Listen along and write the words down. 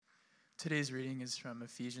Today's reading is from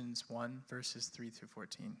Ephesians 1, verses 3 through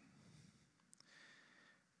 14.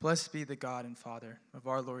 Blessed be the God and Father of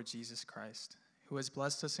our Lord Jesus Christ, who has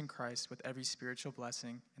blessed us in Christ with every spiritual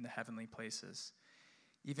blessing in the heavenly places,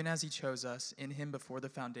 even as he chose us in him before the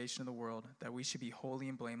foundation of the world, that we should be holy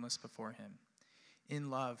and blameless before him.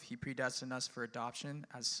 In love, he predestined us for adoption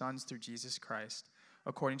as sons through Jesus Christ,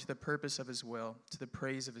 according to the purpose of his will, to the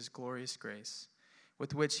praise of his glorious grace,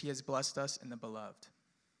 with which he has blessed us in the beloved.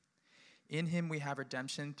 In him we have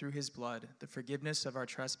redemption through his blood, the forgiveness of our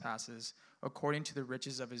trespasses, according to the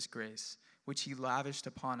riches of his grace, which he lavished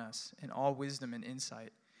upon us in all wisdom and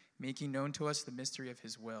insight, making known to us the mystery of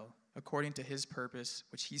his will, according to his purpose,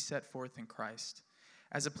 which he set forth in Christ,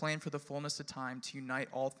 as a plan for the fullness of time to unite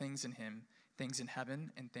all things in him, things in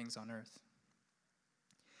heaven and things on earth.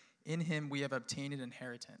 In him we have obtained an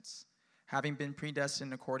inheritance, having been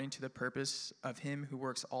predestined according to the purpose of him who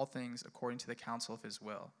works all things according to the counsel of his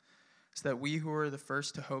will, so that we who were the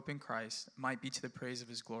first to hope in Christ might be to the praise of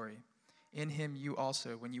his glory. In him you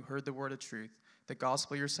also, when you heard the word of truth, the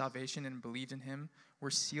gospel of your salvation, and believed in him,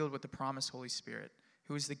 were sealed with the promised Holy Spirit,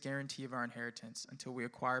 who is the guarantee of our inheritance until we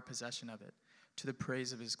acquire possession of it, to the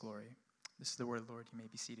praise of his glory. This is the word of the Lord. You may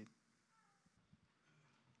be seated.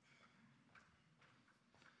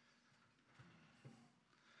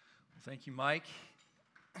 Thank you, Mike.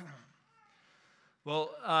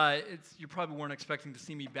 Well, you probably weren't expecting to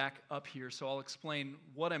see me back up here, so I'll explain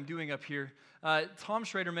what I'm doing up here. Tom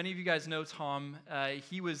Schrader, many of you guys know Tom.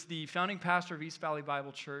 He was the founding pastor of East Valley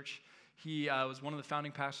Bible Church. He was one of the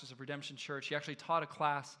founding pastors of Redemption Church. He actually taught a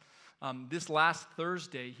class this last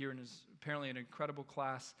Thursday here in his apparently an incredible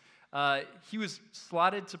class. He was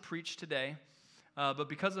slotted to preach today, but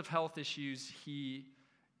because of health issues, he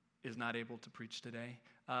is not able to preach today.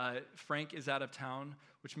 Frank is out of town,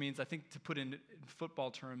 which means, I think to put in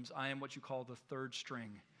football terms, I am what you call the third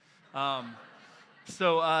string.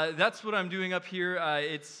 So that's what I'm doing up here.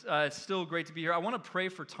 It's still great to be here. I want to pray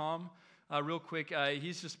for Tom real quick.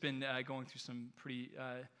 He's just been going through some pretty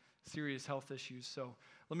serious health issues. So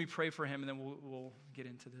let me pray for him, and then we'll get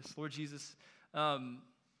into this. Lord Jesus,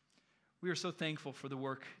 we are so thankful for the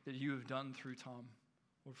work that you have done through Tom,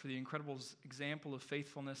 Lord, for the incredible example of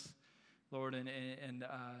faithfulness, Lord, and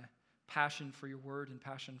passion for your word and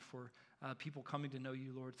passion for people coming to know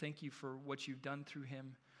you, Lord. Thank you for what you've done through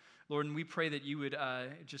him, Lord, and we pray that you would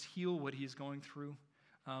just heal what he is going through.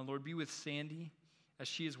 Lord, be with Sandy as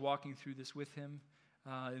she is walking through this with him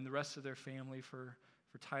and the rest of their family, for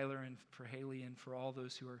Tyler and for Haley and for all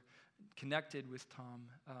those who are connected with Tom.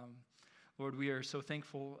 Lord, we are so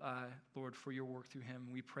thankful, Lord, for your work through him.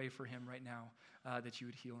 We pray for him right now that you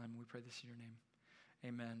would heal him. We pray this in your name.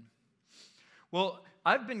 Amen. Well,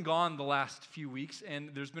 I've been gone the last few weeks,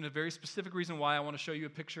 and there's been a very specific reason why. I want to show you a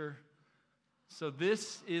picture. So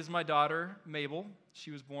this is my daughter, Mabel.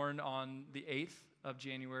 She was born on the 8th of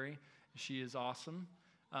January. She is awesome.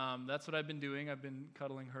 That's what I've been doing. I've been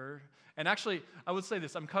cuddling her. And actually, I would say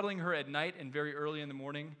this. I'm cuddling her at night and very early in the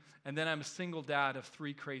morning, and then I'm a single dad of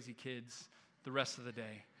 3 crazy kids the rest of the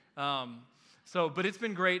day. But it's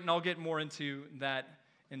been great, and I'll get more into that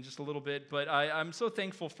in just a little bit, but I'm so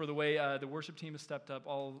thankful for the way the worship team has stepped up, a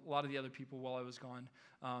lot of the other people while I was gone,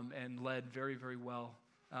 and led very, very well.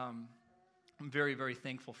 I'm very, very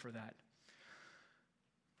thankful for that.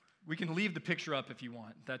 We can leave the picture up if you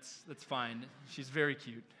want. That's fine. She's very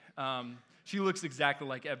cute. She looks exactly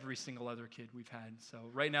like every single other kid we've had. So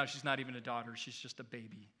right now she's not even a daughter. She's just a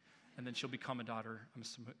baby, and then she'll become a daughter, I'm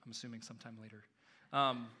assuming sometime later.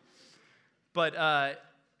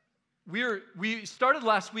 We started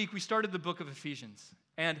last week, we started the book of Ephesians,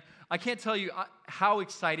 and I can't tell you how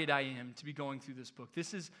excited I am to be going through this book.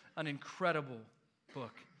 This is an incredible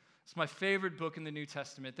book. It's my favorite book in the New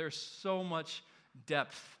Testament. There's so much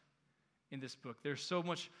depth in this book. There's so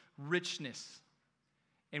much richness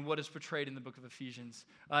in what is portrayed in the book of Ephesians,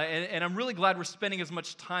 and I'm really glad we're spending as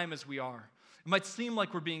much time as we are. It might seem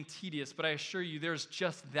like we're being tedious, but I assure you there's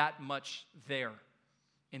just that much there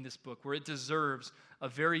in this book where it deserves a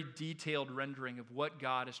very detailed rendering of what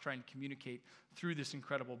God is trying to communicate through this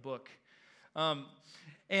incredible book.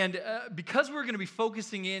 Because we're going to be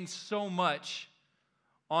focusing in so much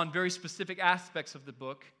on very specific aspects of the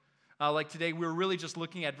book, like today, we're really just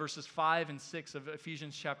looking at verses 5 and 6 of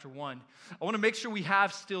Ephesians chapter 1. I want to make sure we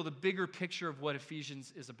have still the bigger picture of what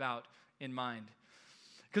Ephesians is about in mind.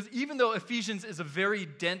 Because even though Ephesians is a very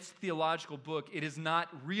dense theological book, it is not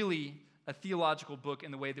really a theological book in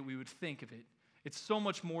the way that we would think of it. It's so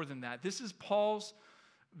much more than that. This is Paul's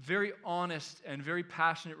very honest and very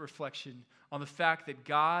passionate reflection on the fact that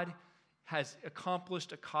God has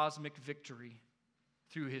accomplished a cosmic victory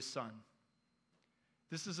through his Son.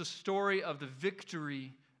 This is a story of the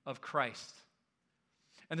victory of Christ.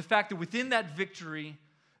 And the fact that within that victory,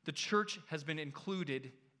 the church has been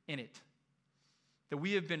included in it. That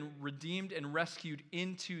we have been redeemed and rescued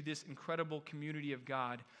into this incredible community of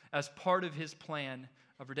God as part of his plan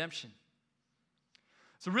of redemption.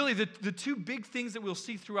 So really, the two big things that we'll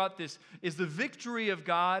see throughout this is the victory of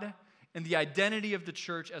God and the identity of the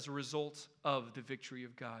church as a result of the victory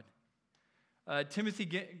of God. Timothy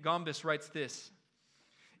Gombis writes this: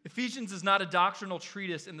 Ephesians is not a doctrinal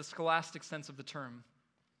treatise in the scholastic sense of the term.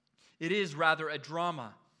 It is rather a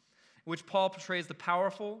drama in which Paul portrays the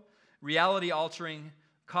powerful, reality-altering,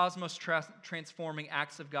 cosmos-transforming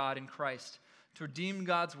acts of God in Christ to redeem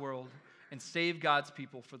God's world and save God's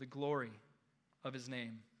people for the glory of his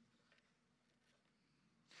name.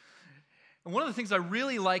 And one of the things I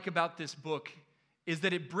really like about this book is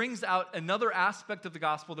that it brings out another aspect of the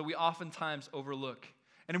gospel that we oftentimes overlook.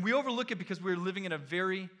 And we overlook it because we're living in a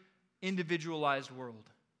very individualized world,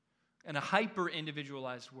 and a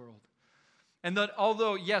hyper-individualized world. And that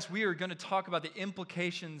although, yes, we are going to talk about the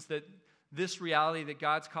implications that this reality that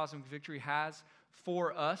God's cosmic victory has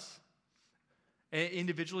for us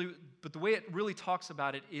individually, but the way it really talks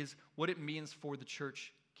about it is what it means for the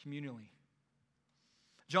church communally.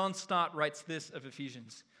 John Stott writes this of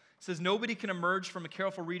Ephesians. He says, nobody can emerge from a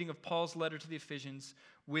careful reading of Paul's letter to the Ephesians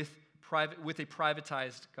with a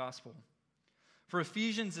privatized gospel. For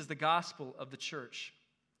Ephesians is the gospel of the church.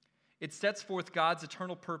 It sets forth God's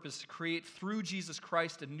eternal purpose to create through Jesus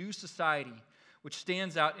Christ a new society which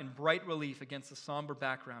stands out in bright relief against the somber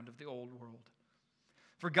background of the old world.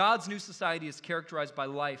 For God's new society is characterized by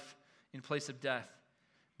life in place of death,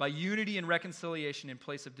 by unity and reconciliation in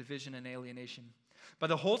place of division and alienation, by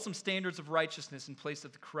the wholesome standards of righteousness in place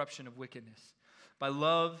of the corruption of wickedness, by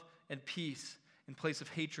love and peace in place of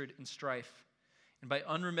hatred and strife, and by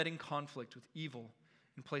unremitting conflict with evil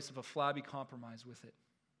in place of a flabby compromise with it.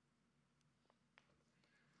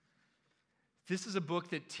 This is a book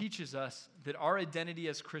that teaches us that our identity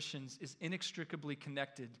as Christians is inextricably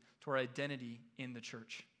connected to our identity in the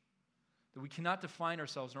church. That we cannot define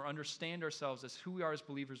ourselves nor understand ourselves as who we are as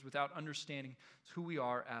believers without understanding who we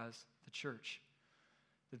are as the church.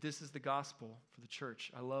 That this is the gospel for the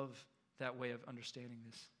church. I love that way of understanding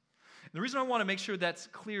this. And the reason I want to make sure that's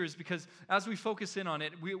clear is because as we focus in on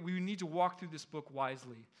it, we need to walk through this book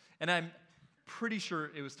wisely. And I'm pretty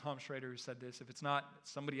sure it was Tom Schrader who said this. If it's not,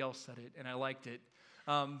 somebody else said it, and I liked it.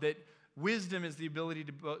 That wisdom is the ability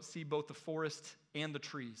to see both the forest and the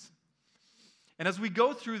trees. And as we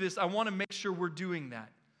go through this, I want to make sure we're doing that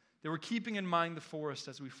we're keeping in mind the forest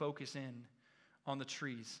as we focus in on the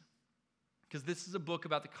trees. Because this is a book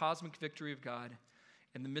about the cosmic victory of God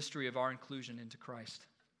and the mystery of our inclusion into Christ.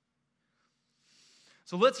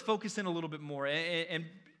 So let's focus in a little bit more. And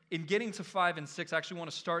in getting to 5 and 6, I actually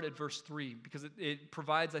want to start at verse 3 because it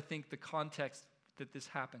provides, I think, the context that this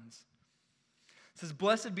happens. It says,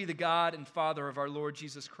 "Blessed be the God and Father of our Lord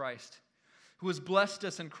Jesus Christ, who has blessed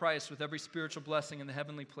us in Christ with every spiritual blessing in the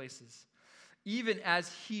heavenly places, even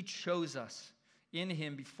as he chose us in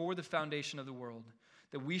him before the foundation of the world,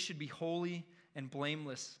 that we should be holy and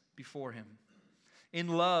blameless before him. In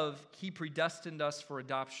love, he predestined us for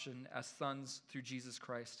adoption as sons through Jesus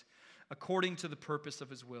Christ, according to the purpose of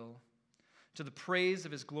his will, to the praise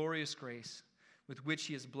of his glorious grace, with which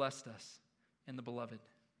he has blessed us in the beloved."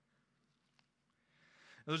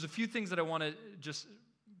 Now, there's a few things that I want to just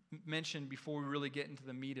mention before we really get into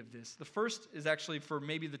the meat of this. The first is actually for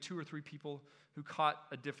maybe the 2 or 3 people who caught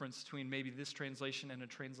a difference between maybe this translation and a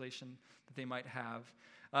translation that they might have.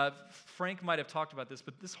 Frank might have talked about this,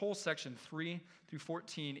 but this whole section, 3 through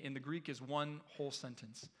 14, in the Greek is one whole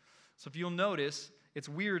sentence. So if you'll notice, it's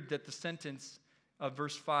weird that the sentence of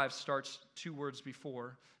verse 5 starts 2 words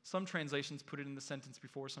before. Some translations put it in the sentence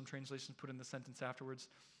before, some translations put it in the sentence afterwards.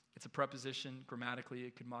 It's a preposition. Grammatically,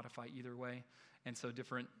 it could modify either way. And so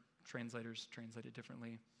different translators translate it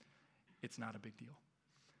differently. It's not a big deal.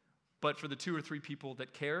 But for the 2 or 3 people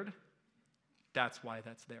that cared, that's why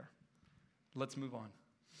that's there. Let's move on.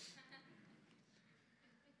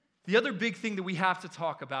 The other big thing that we have to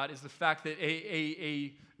talk about is the fact that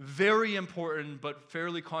a very important but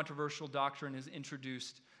fairly controversial doctrine is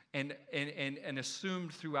introduced and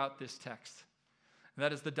assumed throughout this text. And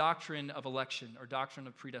that is the doctrine of election or doctrine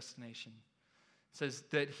of predestination. It says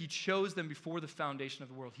that he chose them before the foundation of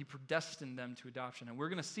the world. He predestined them to adoption. And we're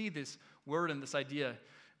going to see this word and this idea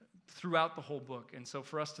throughout the whole book. And so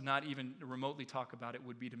for us to not even remotely talk about it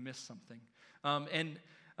would be to miss something.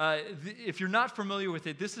 If you're not familiar with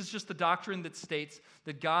it, this is just the doctrine that states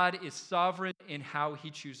that God is sovereign in how he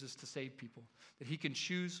chooses to save people. That he can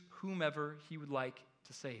choose whomever he would like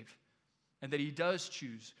to save. and that he does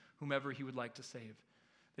choose whomever he would like to save.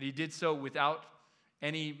 That he did so without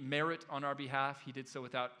any merit on our behalf. He did so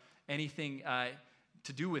without anything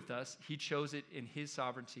to do with us. He chose it in his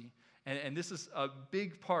sovereignty. And this is a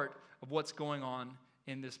big part of what's going on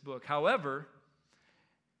in this book. However,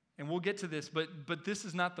 and we'll get to this, but this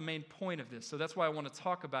is not the main point of this. So that's why I want to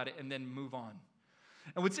talk about it and then move on.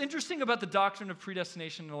 And what's interesting about the doctrine of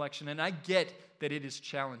predestination and election, and I get that it is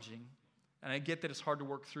challenging, and I get that it's hard to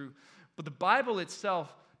work through, but the Bible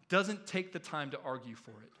itself doesn't take the time to argue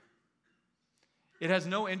for it. It has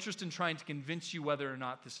no interest in trying to convince you whether or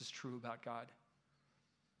not this is true about God.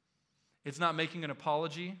 It's not making an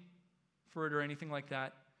apology for it or anything like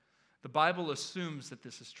that. The Bible assumes that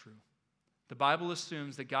this is true. The Bible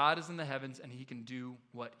assumes that God is in the heavens and he can do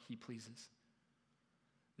what he pleases.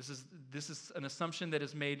 This is an assumption that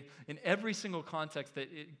is made in every single context that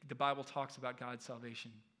the Bible talks about God's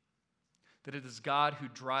salvation. That it is God who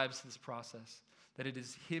drives this process. That it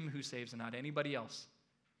is him who saves and not anybody else.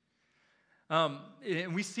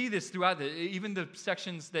 And we see this throughout even the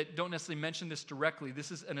sections that don't necessarily mention this directly.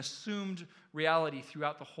 This is an assumed reality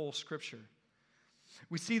throughout the whole Scripture.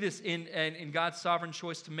 We see this in God's sovereign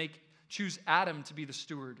choice to choose Adam to be the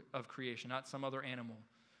steward of creation, not some other animal.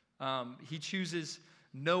 He chooses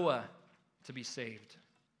Noah to be saved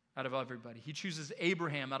out of everybody. He chooses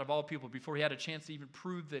Abraham out of all people before he had a chance to even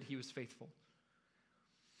prove that he was faithful.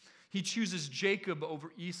 He chooses Jacob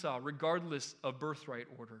over Esau regardless of birthright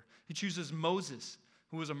order. He chooses Moses,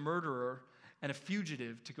 who was a murderer and a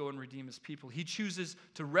fugitive, to go and redeem his people. He chooses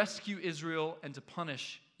to rescue Israel and to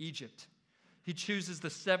punish Egypt. He chooses the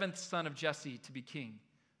seventh son of Jesse to be king,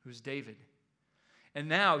 who's David. And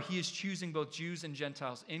now he is choosing both Jews and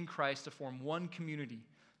Gentiles in Christ to form one community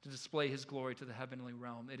to display his glory to the heavenly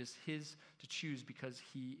realm. It is his to choose because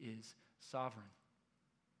he is sovereign.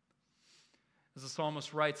 As the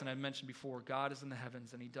psalmist writes, and I've mentioned before, God is in the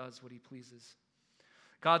heavens and he does what he pleases.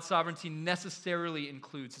 God's sovereignty necessarily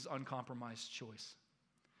includes his uncompromised choice.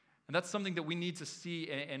 And that's something that we need to see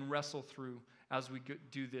and wrestle through as we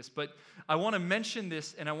do this. But I want to mention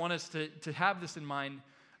this, and I want us to have this in mind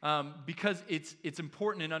because it's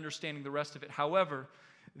important in understanding the rest of it. However,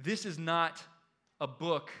 this is not a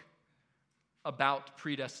book about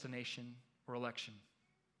predestination or election.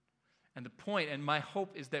 And the point, and my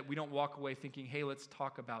hope, is that we don't walk away thinking, hey, let's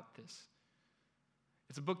talk about this.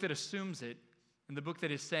 It's a book that assumes it, and the book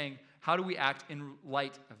that is saying, how do we act in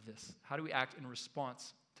light of this? How do we act in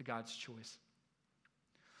response to God's choice?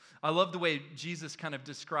 I love the way Jesus kind of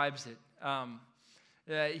describes it.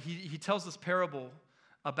 He tells this parable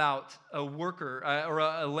about a worker or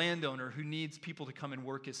a landowner who needs people to come and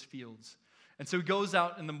work his fields. And so he goes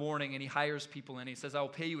out in the morning and he hires people and he says, I will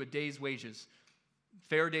pay you a day's wages,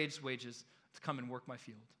 fair day's wages, to come and work my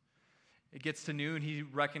field. It gets to noon, he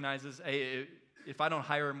recognizes, hey, if I don't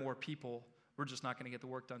hire more people, we're just not going to get the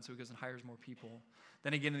work done, so he goes and hires more people.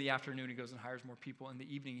 Then again in the afternoon, he goes and hires more people. In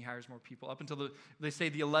the evening, he hires more people. Up until they say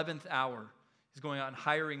the 11th hour, he's going out and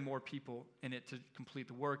hiring more people in it to complete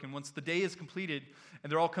the work. And once the day is completed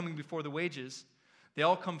and they're all coming before the wages, they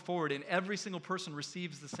all come forward and every single person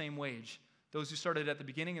receives the same wage. Those who started at the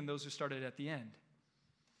beginning and those who started at the end.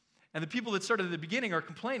 And the people that started at the beginning are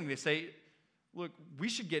complaining. They say, look, we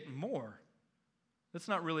should get more. That's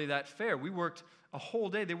not really that fair. We worked a whole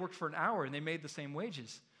day. They worked for an hour and they made the same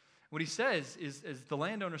wages. What he says is the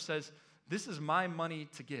landowner says, this is my money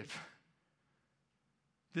to give.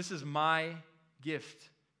 This is my gift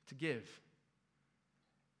to give.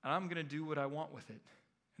 And I'm going to do what I want with it.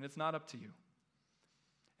 And it's not up to you.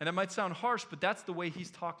 And that might sound harsh, but that's the way he's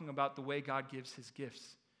talking about the way God gives his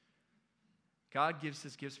gifts. God gives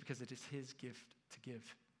his gifts because it is his gift to give.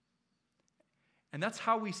 And that's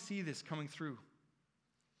how we see this coming through.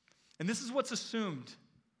 And this is what's assumed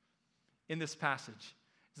in this passage,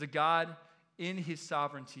 is that God, in his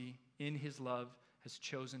sovereignty, in his love, has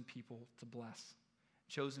chosen people to bless,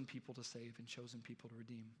 chosen people to save, and chosen people to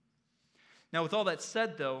redeem. Now, with all that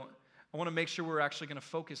said, though, I want to make sure we're actually going to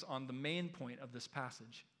focus on the main point of this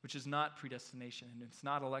passage, which is not predestination, and it's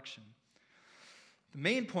not election. The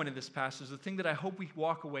main point of this passage, the thing that I hope we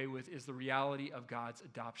walk away with, is the reality of God's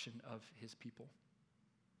adoption of his people.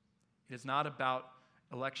 It is not about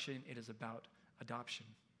election, it is about adoption.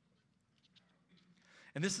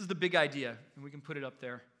 And this is the big idea, and we can put it up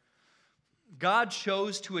there. God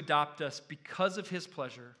chose to adopt us because of his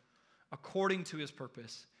pleasure, according to his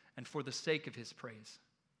purpose, and for the sake of his praise.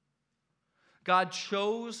 God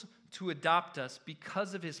chose to adopt us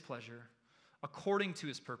because of his pleasure, according to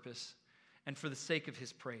his purpose, and for the sake of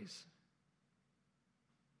his praise.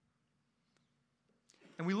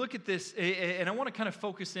 and we look at this, and I want to kind of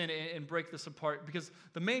focus in and break this apart, because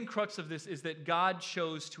the main crux of this is that God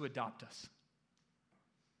chose to adopt us.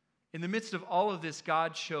 In the midst of all of this,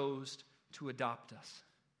 God chose to adopt us.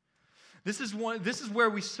 This is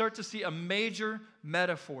where we start to see a major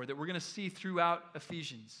metaphor that we're going to see throughout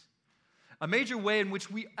Ephesians. A major way in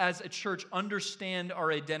which we as a church understand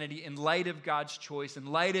our identity in light of God's choice, in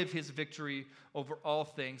light of his victory over all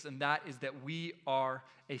things, and that is that we are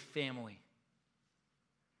a family.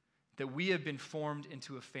 That we have been formed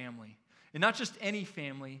into a family. And not just any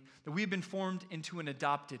family, that we have been formed into an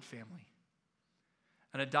adopted family.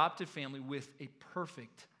 An adopted family with a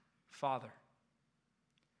perfect Father.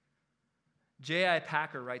 J.I.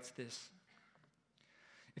 Packer writes this: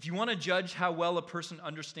 if you want to judge how well a person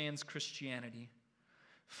understands Christianity,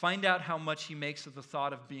 find out how much he makes of the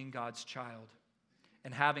thought of being God's child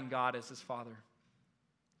and having God as his Father.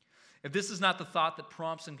 If this is not the thought that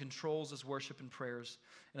prompts and controls his worship and prayers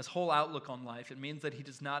and his whole outlook on life, it means that he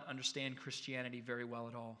does not understand Christianity very well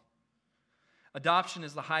at all. Adoption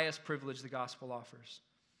is the highest privilege the gospel offers.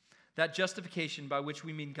 That justification, by which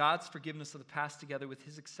we mean God's forgiveness of the past together with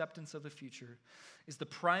his acceptance of the future, is the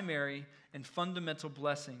primary and fundamental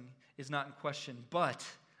blessing, is not in question, but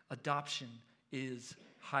adoption is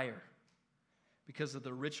higher because of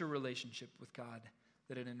the richer relationship with God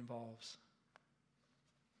that it involves.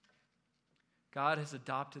 God has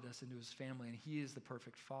adopted us into his family, and he is the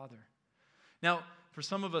perfect Father. Now, for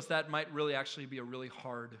some of us, that might really actually be a really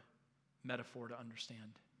hard metaphor to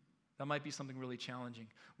understand. That might be something really challenging.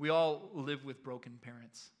 We all live with broken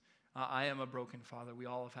parents. I am a broken father. We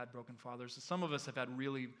all have had broken fathers. Some of us have had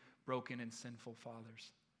really broken and sinful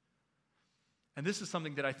fathers. And this is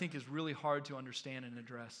something that I think is really hard to understand and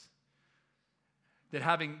address. That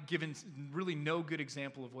having given really no good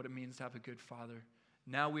example of what it means to have a good father,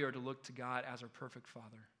 now we are to look to God as our perfect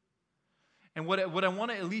Father. And what I want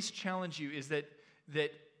to at least challenge you is that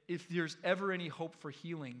if there's ever any hope for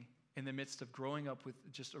healing in the midst of growing up with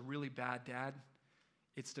just a really bad dad,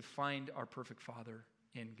 it's to find our perfect Father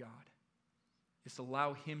in God. It's to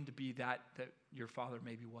allow him to be that your father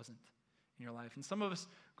maybe wasn't in your life. And some of us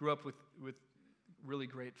grew up with really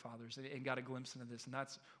great fathers and got a glimpse into this, and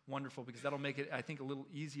that's wonderful because that'll make it, I think, a little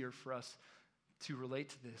easier for us to relate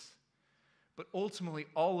to this. But ultimately,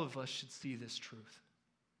 all of us should see this truth.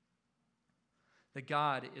 That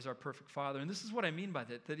God is our perfect Father. And this is what I mean by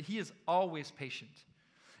that he is always patient.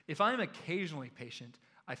 If I'm occasionally patient,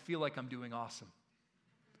 I feel like I'm doing awesome.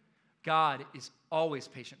 God is always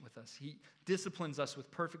patient with us. He disciplines us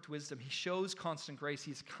with perfect wisdom. He shows constant grace.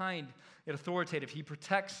 He's kind and authoritative. He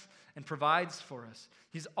protects and provides for us.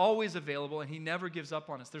 He's always available, and he never gives up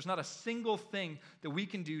on us. There's not a single thing that we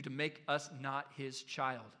can do to make us not his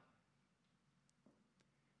child.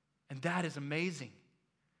 And that is amazing.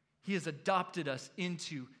 He has adopted us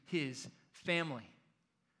into his family.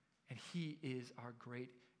 And he is our great,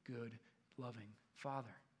 good, loving Father.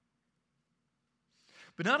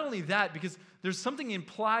 But not only that, because there's something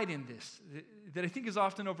implied in this that I think is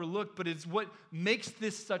often overlooked, but it's what makes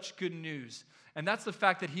this such good news. And that's the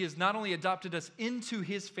fact that he has not only adopted us into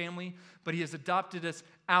his family, but he has adopted us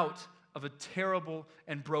out of a terrible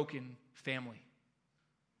and broken family.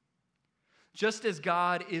 Just as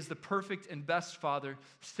God is the perfect and best father,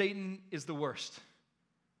 Satan is the worst.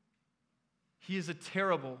 He is a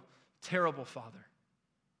terrible, terrible father.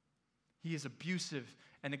 He is abusive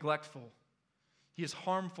and neglectful. He is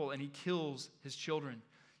harmful and he kills his children.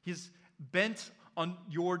 He is bent on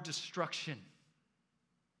your destruction.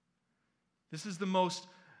 This is the most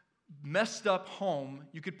messed up home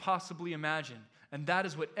you could possibly imagine. And that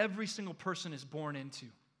is what every single person is born into.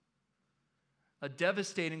 A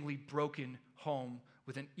devastatingly broken home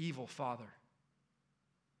with an evil father.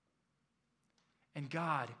 And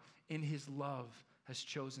God, in his love, has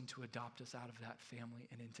chosen to adopt us out of that family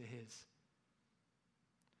and into his.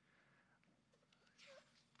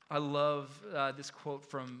 I love this quote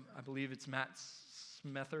from, I believe it's Matt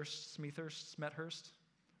Smethurst.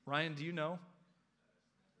 Ryan, do you know?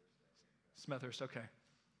 Smethurst, okay.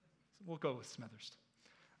 We'll go with Smethurst.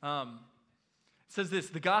 It says this: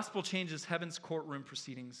 the gospel changes heaven's courtroom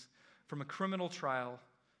proceedings from a criminal trial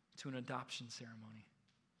to an adoption ceremony.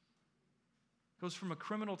 It goes from a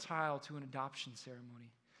criminal trial to an adoption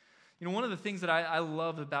ceremony. You know, one of the things that I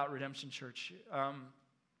love about Redemption Church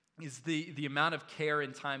is the amount of care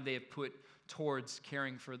and time they have put towards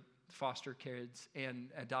caring for foster kids and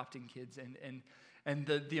adopting kids, and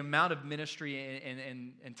the amount of ministry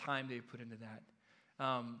and time they've put into that.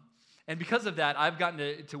 And because of that, I've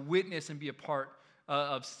gotten to witness and be a part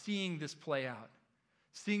of seeing this play out,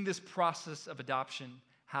 seeing this process of adoption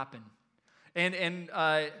happen. And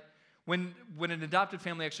when an adopted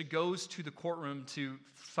family actually goes to the courtroom to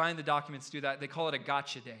sign the documents, do that, they call it a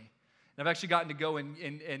gotcha day. And I've actually gotten to go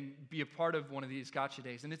and be a part of one of these gotcha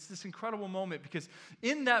days. And it's this incredible moment because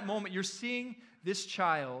in that moment, you're seeing this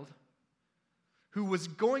child who was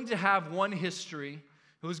going to have one history,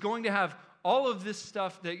 who was going to have all of this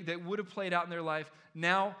stuff that would have played out in their life.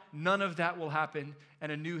 Now, none of that will happen,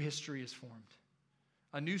 and a new history is formed.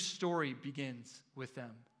 A new story begins with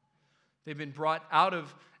them. They've been brought out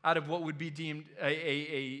of what would be deemed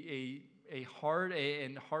a hard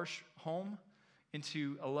and harsh home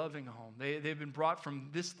into a loving home. They've been brought from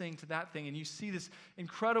this thing to that thing, and you see this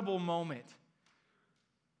incredible moment.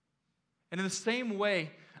 And in the same way,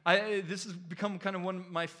 this has become kind of one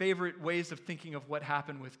of my favorite ways of thinking of what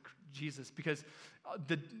happened with Jesus, because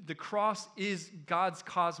the cross is God's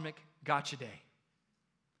cosmic gotcha day.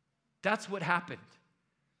 That's what happened.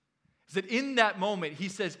 Is that in that moment, he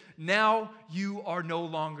says, now you are no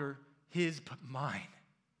longer his but mine.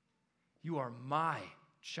 You are my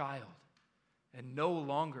child. And no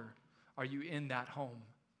longer are you in that home,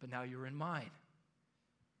 but now you're in mine.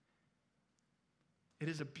 It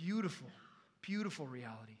is a beautiful, beautiful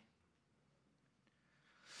reality.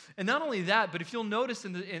 And not only that, but if you'll notice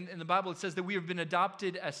in the Bible, it says that we have been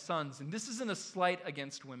adopted as sons. And this isn't a slight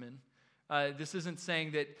against women. This isn't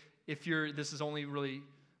saying that this is only really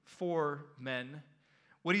for men.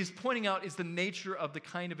 What he's pointing out is the nature of the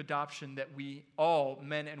kind of adoption that we all,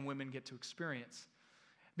 men and women, get to experience.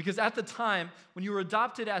 Because at the time, when you were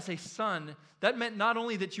adopted as a son, that meant not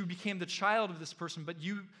only that you became the child of this person, but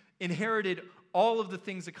you inherited all of the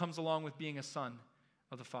things that comes along with being a son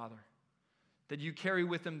of the Father. That you carry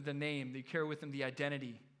with them the name, that you carry with them the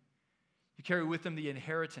identity, you carry with them the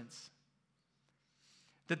inheritance.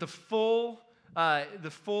 That the full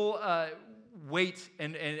weight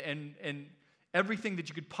and everything that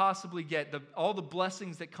you could possibly get, all the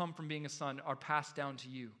blessings that come from being a son are passed down to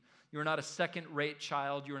you. You are not a second-rate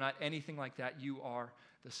child. You are not anything like that. You are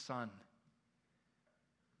the son.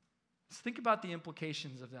 Let's think about the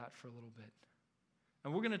implications of that for a little bit.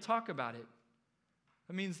 And we're going to talk about it.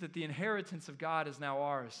 That means that the inheritance of God is now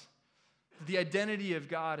ours. The identity of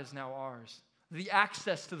God is now ours. The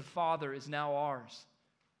access to the Father is now ours.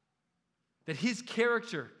 That his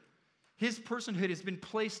character, his personhood has been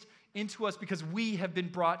placed into us because we have been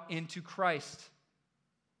brought into Christ.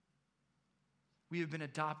 We have been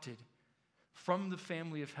adopted from the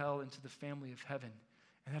family of hell into the family of heaven.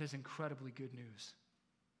 And that is incredibly good news.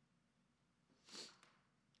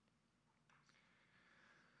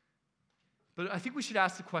 But I think we should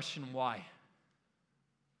ask the question, why?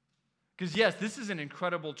 Because yes, this is an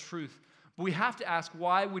incredible truth. But we have to ask,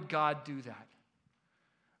 why would God do that?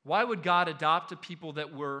 Why would God adopt a people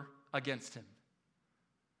that were against him?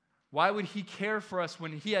 Why would he care for us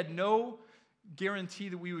when he had no guarantee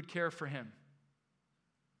that we would care for him?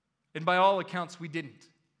 And by all accounts, we didn't.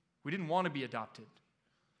 We didn't want to be adopted.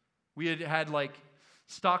 We had like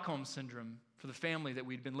Stockholm syndrome for the family that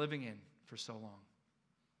we'd been living in for so long,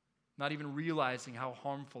 not even realizing how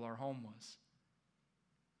harmful our home was.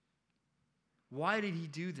 Why did he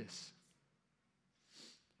do this?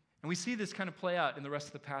 And we see this kind of play out in the rest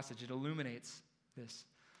of the passage. It illuminates this.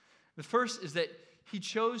 The first is that he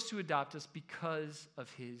chose to adopt us because of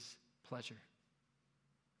his pleasure.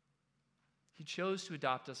 He chose to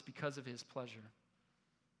adopt us because of his pleasure.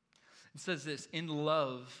 It says this, in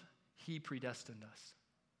love, he predestined us.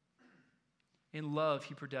 In love,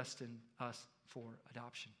 he predestined us for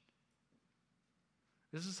adoption.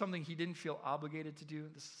 This is something he didn't feel obligated to do.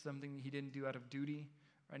 This is something he didn't do out of duty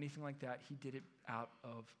or anything like that. He did it out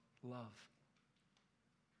of love.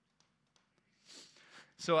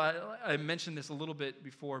 So I mentioned this a little bit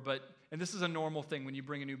before, and this is a normal thing when you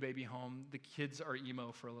bring a new baby home. The kids are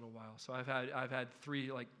emo for a little while. So I've had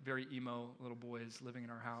 3 like very emo little boys living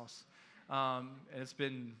in our house, and it's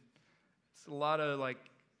a lot of like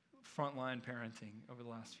frontline parenting over the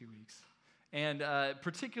last few weeks, and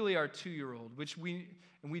particularly our 2-year-old, which we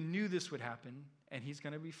knew this would happen, and he's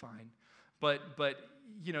going to be fine, but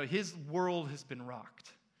you know his world has been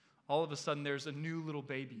rocked. All of a sudden, there's a new little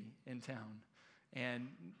baby in town. And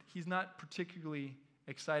he's not particularly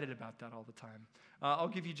excited about that all the time. I'll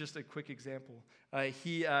give you just a quick example.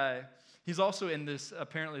 He's also in this,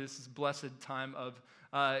 apparently this is blessed time of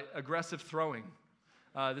aggressive throwing.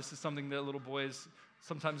 This is something that little boys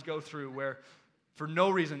sometimes go through where for no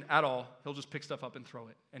reason at all, he'll just pick stuff up and throw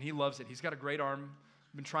it. And he loves it. He's got a great arm.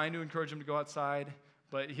 I've been trying to encourage him to go outside,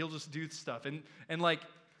 but he'll just do stuff. And like,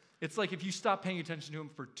 it's like if you stop paying attention to him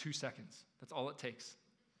for 2 seconds, that's all it takes.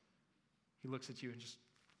 He looks at you and just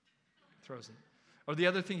throws it. Or the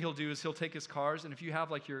other thing he'll do is he'll take his cars, and if you have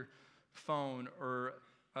like your phone or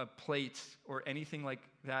a plate or anything like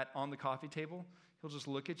that on the coffee table, he'll just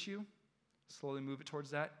look at you, slowly move it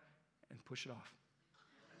towards that, and push it off.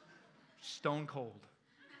 Stone cold.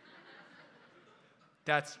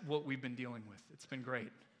 That's what we've been dealing with. It's been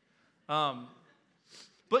great.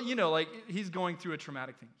 But, he's going through a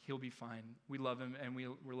traumatic thing. He'll be fine. We love him, and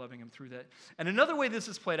we're loving him through that. And another way this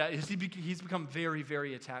is played out is he's become very,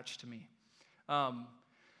 very attached to me.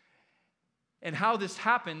 And how this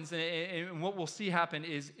happens, and what we'll see happen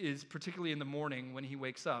is particularly in the morning when he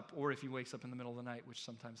wakes up, or if he wakes up in the middle of the night, which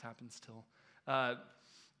sometimes happens still.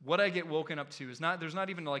 What I get woken up to is there's not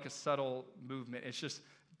even like a subtle movement. It's just,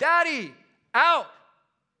 Daddy, out!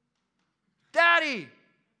 Daddy,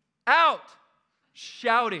 out!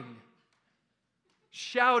 Shouting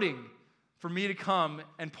for me to come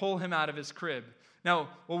and pull him out of his crib. Now,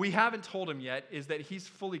 what we haven't told him yet is that he's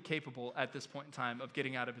fully capable at this point in time of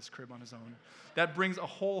getting out of his crib on his own. That brings a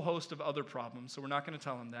whole host of other problems, so we're not going to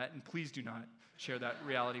tell him that, and please do not share that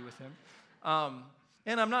reality with him.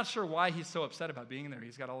 And I'm not sure why he's so upset about being there.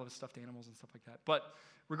 He's got all of his stuffed animals and stuff like that. But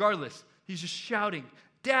regardless, he's just shouting,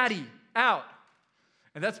 Daddy, out!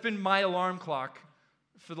 And that's been my alarm clock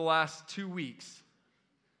for the last 2 weeks.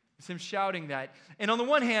 It's him shouting that. And on the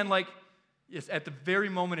one hand, yes, at the very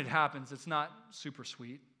moment it happens, it's not super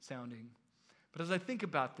sweet sounding. But as I think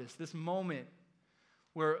about this moment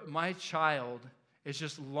where my child is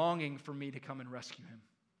just longing for me to come and rescue him.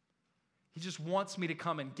 He just wants me to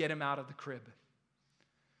come and get him out of the crib.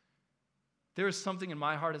 There is something in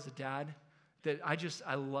my heart as a dad that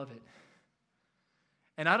I love it.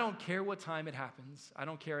 And I don't care what time it happens. I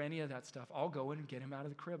don't care any of that stuff. I'll go in and get him out of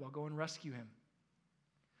the crib. I'll go and rescue him.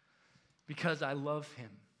 Because I love him.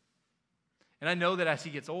 And I know that as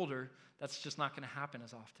he gets older, that's just not going to happen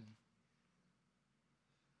as often.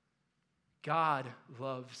 God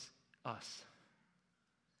loves us.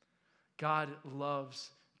 God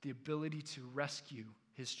loves the ability to rescue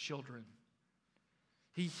his children.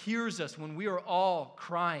 He hears us when we are all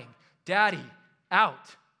crying, Daddy,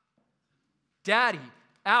 out. Daddy,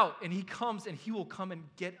 out. And he comes and he will come and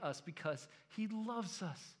get us because he loves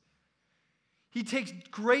us. He takes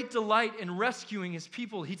great delight in rescuing his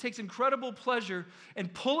people. He takes incredible pleasure in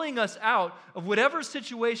pulling us out of whatever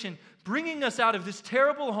situation, bringing us out of this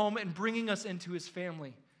terrible home and bringing us into his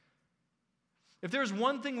family. If there's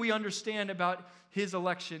one thing we understand about his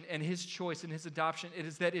election and his choice and his adoption, it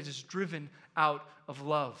is that it is driven out of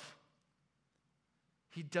love.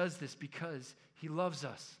 He does this because he loves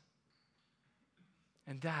us.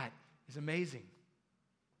 And that is amazing.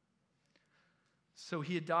 So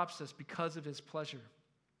he adopts us because of his pleasure.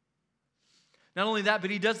 Not only that,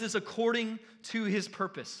 but he does this according to his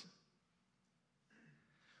purpose.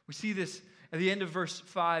 We see this at the end of verse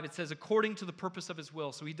 5. It says, according to the purpose of his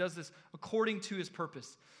will. So he does this according to his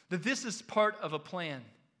purpose. That this is part of a plan.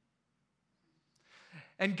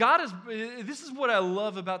 And this is what I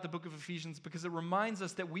love about the book of Ephesians, because it reminds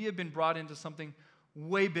us that we have been brought into something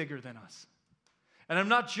way bigger than us. And I'm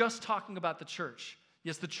not just talking about the church.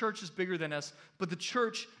 Yes, the church is bigger than us, but the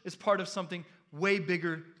church is part of something way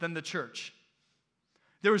bigger than the church.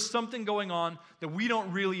 There is something going on that we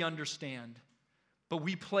don't really understand, but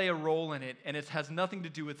we play a role in it, and it has nothing to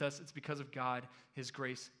do with us. It's because of God, his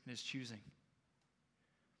grace, and his choosing.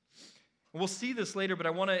 We'll see this later, but I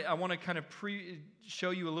want to kind of show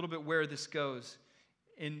you a little bit where this goes.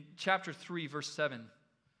 In chapter 3, verse 7, it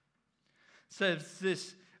says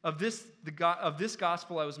this, Of this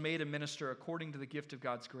gospel I was made a minister according to the gift of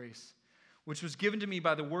God's grace, which was given to me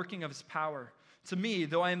by the working of his power. To me,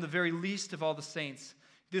 though I am the very least of all the saints,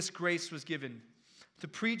 this grace was given, to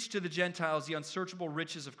preach to the Gentiles the unsearchable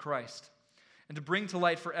riches of Christ, and to bring to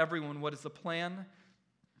light for everyone what is the plan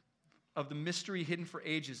of the mystery hidden for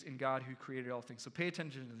ages in God who created all things. So pay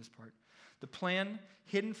attention to this part. The plan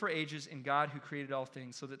hidden for ages in God who created all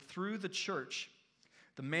things, so that through the church,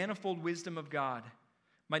 the manifold wisdom of God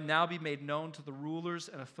might now be made known to the rulers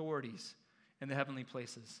and authorities in the heavenly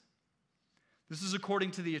places. This is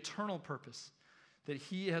according to the eternal purpose that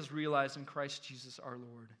he has realized in Christ Jesus our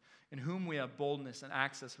Lord, in whom we have boldness and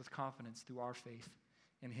access with confidence through our faith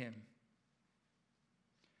in him.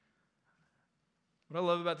 What I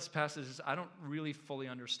love about this passage is I don't really fully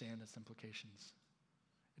understand its implications.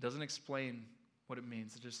 It doesn't explain what it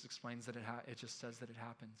means. It just explains that it just says that it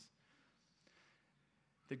happens.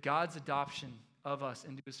 That God's adoption of us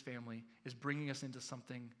into his family is bringing us into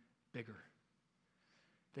something bigger.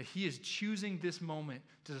 That he is choosing this moment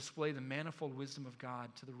to display the manifold wisdom of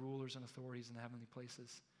God to the rulers and authorities in the heavenly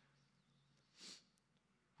places.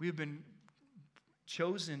 We have been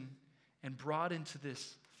chosen and brought into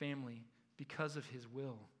this family because of his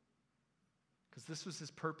will. Because this was his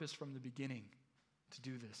purpose from the beginning, to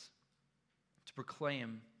do this, to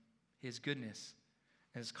proclaim his goodness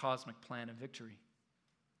and his cosmic plan of victory.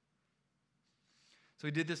 So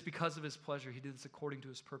he did this because of his pleasure. He did this according to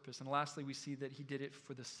his purpose. And lastly, we see that he did it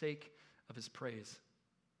for the sake of his praise.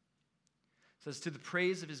 It says, to the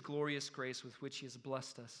praise of his glorious grace with which he has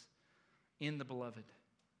blessed us in the beloved.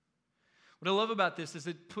 What I love about this is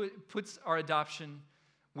it puts our adoption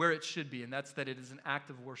where it should be, and that's that it is an act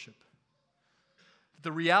of worship.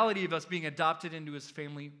 The reality of us being adopted into his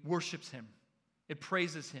family worships him. It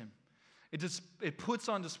praises him. It puts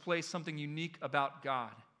on display something unique about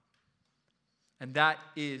God. And that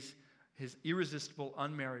is his irresistible,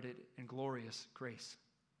 unmerited, and glorious grace.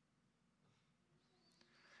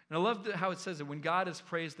 And I love how it says that when God is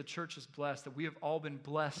praised, the church is blessed, that we have all been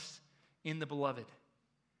blessed in the beloved.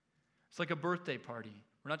 It's like a birthday party.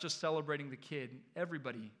 We're not just celebrating the kid.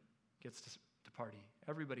 Everybody gets to party.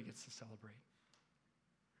 Everybody gets to celebrate.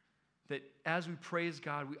 That as we praise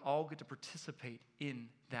God, we all get to participate in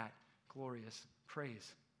that glorious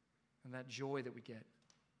praise and that joy that we get.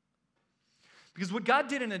 Because what God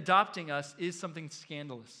did in adopting us is something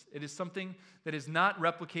scandalous. It is something that is not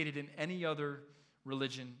replicated in any other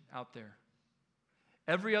religion out there.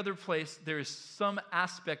 Every other place, there is some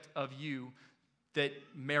aspect of you that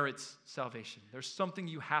merits salvation. There's something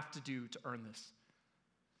you have to do to earn this.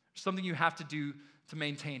 There's something you have to do to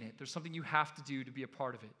maintain it. There's something you have to do to be a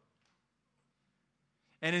part of it.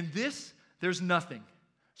 And in this, there's nothing.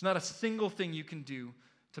 There's not a single thing you can do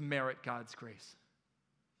to merit God's grace.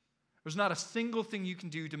 There's not a single thing you can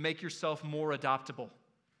do to make yourself more adoptable.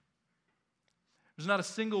 There's not a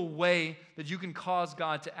single way that you can cause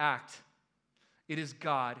God to act. It is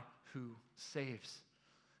God who saves.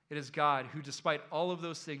 It is God who, despite all of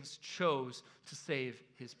those things, chose to save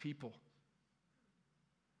his people.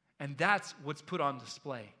 And that's what's put on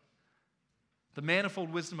display. The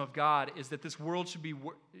manifold wisdom of God is that this world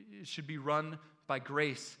should be run by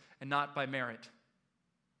grace and not by merit.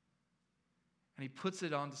 And he puts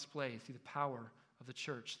it on display through the power of the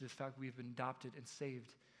church, the fact we have been adopted and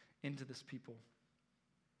saved into this people.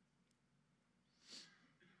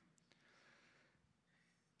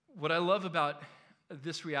 What I love about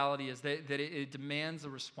this reality is that it demands a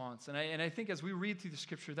response. And I think as we read through the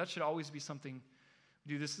scripture, that should always be something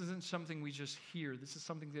we do. This isn't something we just hear. This is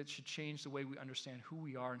something that should change the way we understand who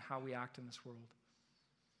we are and how we act in this world.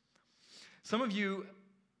 Some of you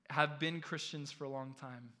have been Christians for a long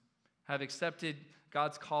time, have accepted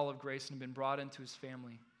God's call of grace and been brought into his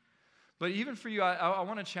family. But even for you, I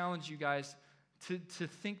want to challenge you guys to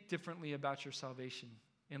think differently about your salvation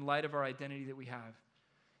in light of our identity that we have.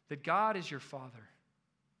 That God is your Father.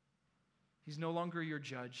 He's no longer your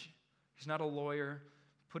judge. He's not a lawyer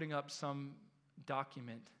putting up some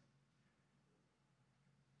document,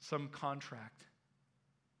 some contract.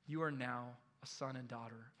 You are now a son and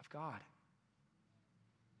daughter of God.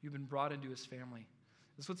 You've been brought into his family.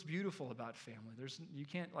 That's what's beautiful about family.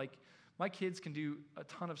 My kids can do a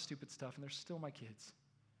ton of stupid stuff, and they're still my kids.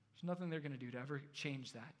 There's nothing they're going to do to ever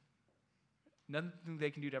change that. Nothing they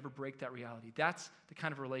can do to ever break that reality. That's the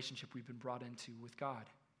kind of relationship we've been brought into with God.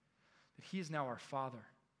 That he is now our Father.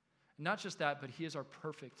 And not just that, but he is our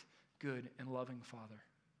perfect, good, and loving Father.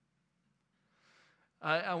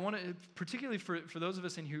 I want to, particularly for those of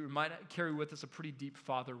us in here who might carry with us a pretty deep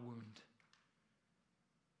father wound.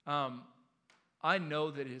 I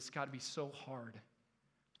know that it's got to be so hard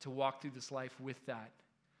to walk through this life with that.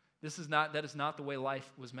 That is not the way life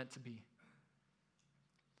was meant to be.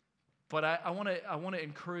 But I want to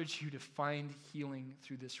encourage you to find healing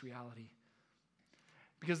through this reality.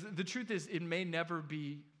 Because the truth is, it may never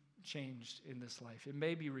be changed in this life. It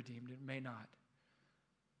may be redeemed, it may not.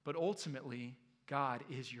 But ultimately, God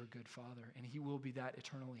is your good Father, and he will be that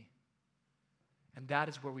eternally. And that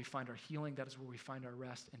is where we find our healing. That is where we find our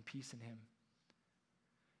rest and peace in him.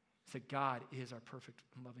 It's that God is our perfect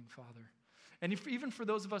and loving Father. And even for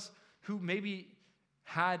those of us who maybe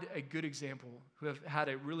had a good example, who have had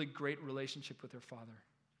a really great relationship with their father,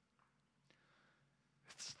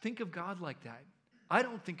 think of God like that. I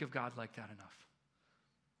don't think of God like that enough.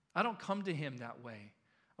 I don't come to him that way.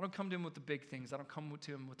 I don't come to him with the big things. I don't come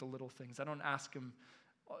to him with the little things. I don't ask him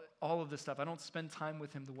all of this stuff. I don't spend time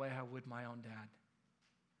with him the way I would my own dad.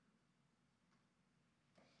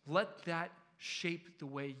 Let that shape the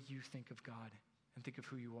way you think of God and think of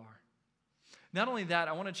who you are. Not only that,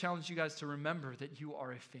 I want to challenge you guys to remember that you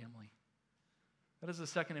are a family. That is the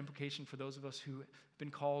second implication for those of us who have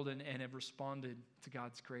been called and have responded to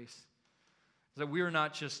God's grace. Is that we are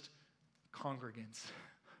not just congregants.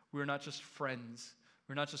 We are not just friends.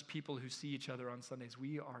 We're not just people who see each other on Sundays.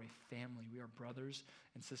 We are a family. We are brothers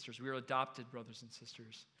and sisters. We are adopted brothers and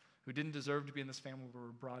sisters who didn't deserve to be in this family but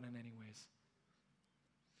were brought in anyways.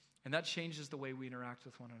 And that changes the way we interact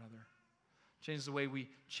with one another. Changes the way we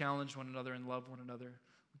challenge one another and love one another.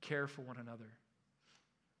 We care for one another.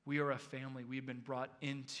 We are a family. We've been brought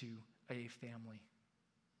into a family.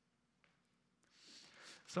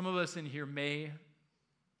 Some of us in here may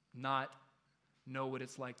not know what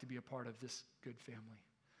it's like to be a part of this good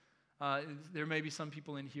family. There may be some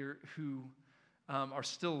people in here who are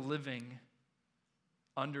still living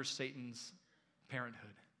under Satan's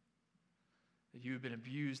parenthood. That you have been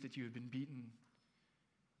abused, that you have been beaten,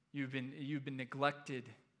 you've been neglected.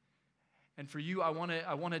 And for you, I want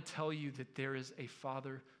to tell you that there is a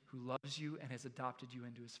Father who loves you and has adopted you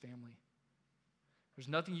into his family. There's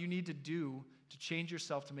nothing you need to do to change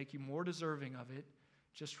yourself to make you more deserving of it.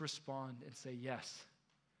 Just respond and say yes.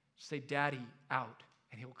 Just say, Daddy, out,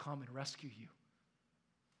 and he'll come and rescue you.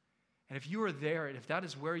 And if you are there, and if that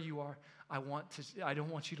is where you are, I don't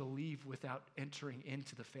want you to leave without entering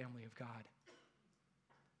into the family of God.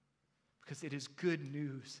 Because it is good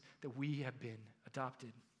news that we have been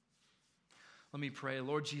adopted. Let me pray.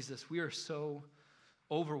 Lord Jesus, we are so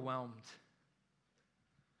overwhelmed,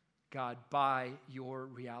 God, by your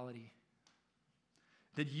reality.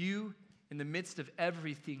 That you, in the midst of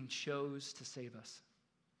everything, chose to save us.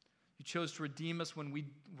 You chose to redeem us when we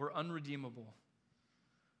were unredeemable.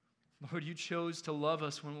 Lord, you chose to love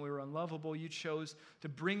us when we were unlovable. You chose to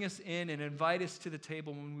bring us in and invite us to the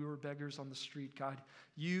table when we were beggars on the street. God,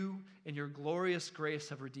 you in your glorious grace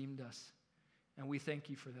have redeemed us, and we thank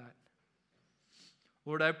you for that.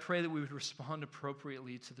 Lord, I pray that we would respond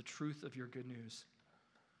appropriately to the truth of your good news.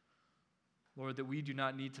 Lord, that we do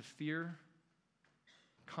not need to fear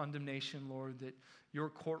condemnation, Lord, that your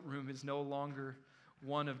courtroom is no longer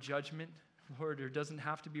one of judgment. Lord, there doesn't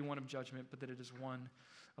have to be one of judgment, but that it is one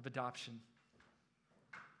of adoption.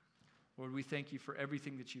 Lord, we thank you for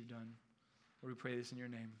everything that you've done. Lord, we pray this in your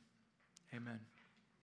name. Amen.